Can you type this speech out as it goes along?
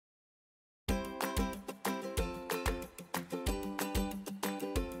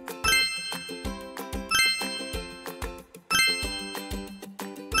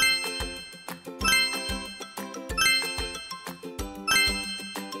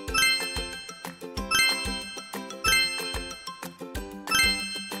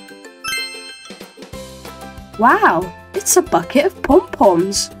Wow, it's a bucket of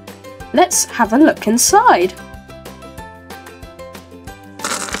pom-poms. Let's have a look inside.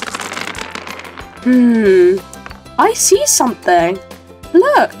 I see something.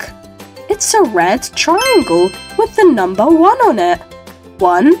 Look, it's a red triangle with the number 1 on it.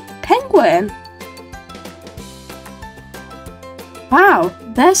 1 penguin. Wow,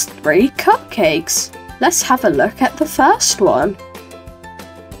 there's 3 cupcakes. Let's have a look at the first one.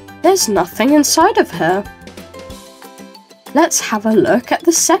 There's nothing inside of her. Let's have a look at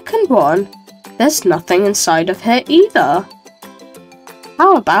the second one. There's nothing inside of her either.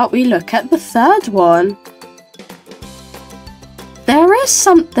 How about we look at the third one? There is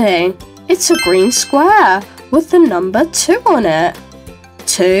something. It's a green square with the number 2 on it.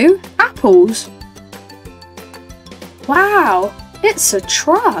 2 apples. Wow, it's a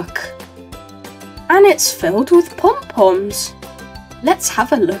truck. And it's filled with pom-poms. Let's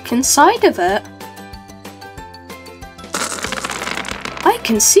have a look inside of it. I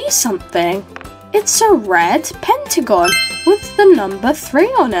can see something. It's a red pentagon with the number 3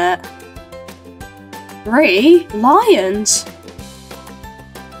 on it. 3 lions.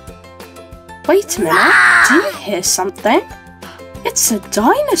 Wait a minute, do you hear something? It's a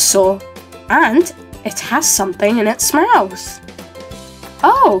dinosaur, and it has something in its mouth.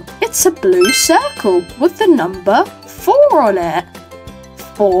 Oh, it's a blue circle with the number 4 on it.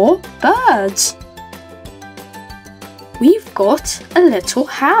 4 birds. We've got a little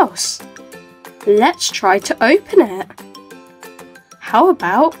house. Let's try to open it. How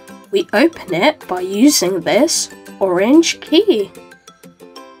about we open it by using this orange key?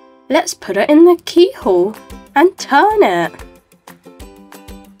 Let's put it in the keyhole and turn it.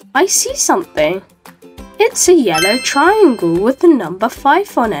 I see something. It's a yellow triangle with the number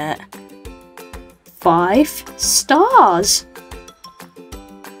 5 on it. 5 stars.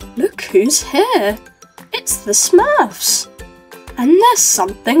 Look who's here. It's the Smurfs. And there's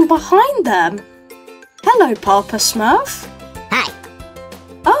something behind them. Hello, Papa Smurf. Hi.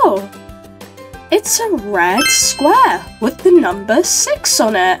 Oh, it's a red square with the number 6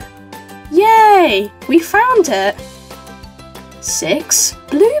 on it. Yay, we found it. 6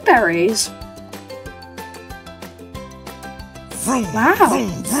 blueberries. Wow,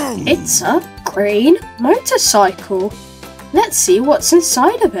 it's a green motorcycle. Let's see what's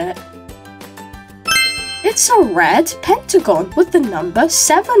inside of it. It's a red pentagon with the number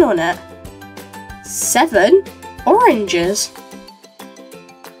 7 on it. 7 oranges.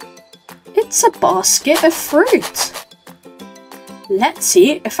 It's a basket of fruit. Let's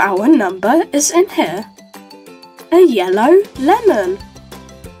see if our number is in here. A yellow lemon.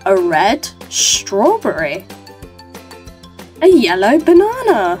 A red strawberry. A yellow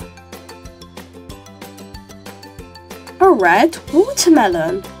banana. A red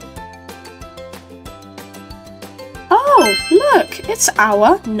watermelon. Oh, look, it's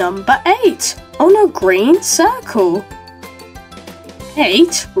our number 8 on a green circle.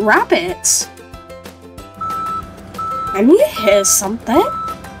 8 rabbits. Can you hear something?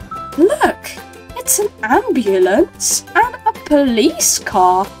 Look, it's an ambulance and a police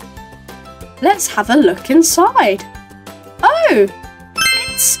car. Let's have a look inside. Oh,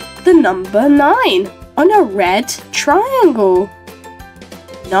 it's the number 9 on a red triangle.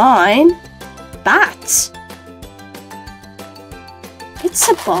 9 bats. It's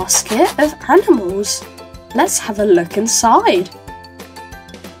a basket of animals. Let's have a look inside.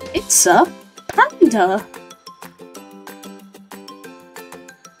 It's a panda.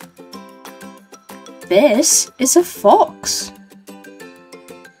 This is a fox.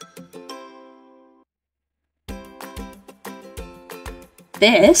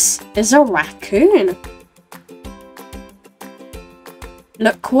 This is a raccoon.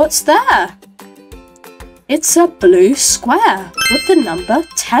 Look what's there. It's a blue square with the number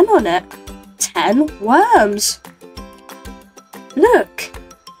 10 on it. 10 worms. Look,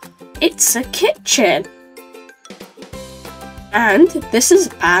 it's a kitchen. And this is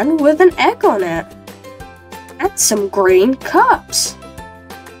a pan with an egg on it. And some green cups.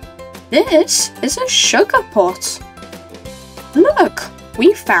 This is a sugar pot. Look,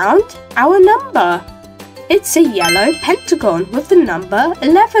 we found our number. It's a yellow pentagon with the number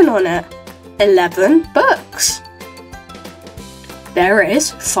 11 on it. 11 books. There is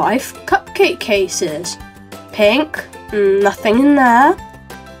 5 cupcake cases. Pink, nothing in there.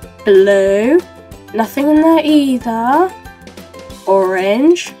 Blue, nothing in there either.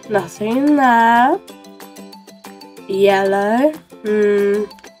 Orange, nothing in there. Yellow,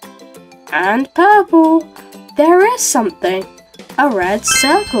 and purple. There is something. A red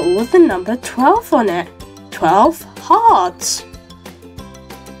circle with the number 12 on it. 12 hearts.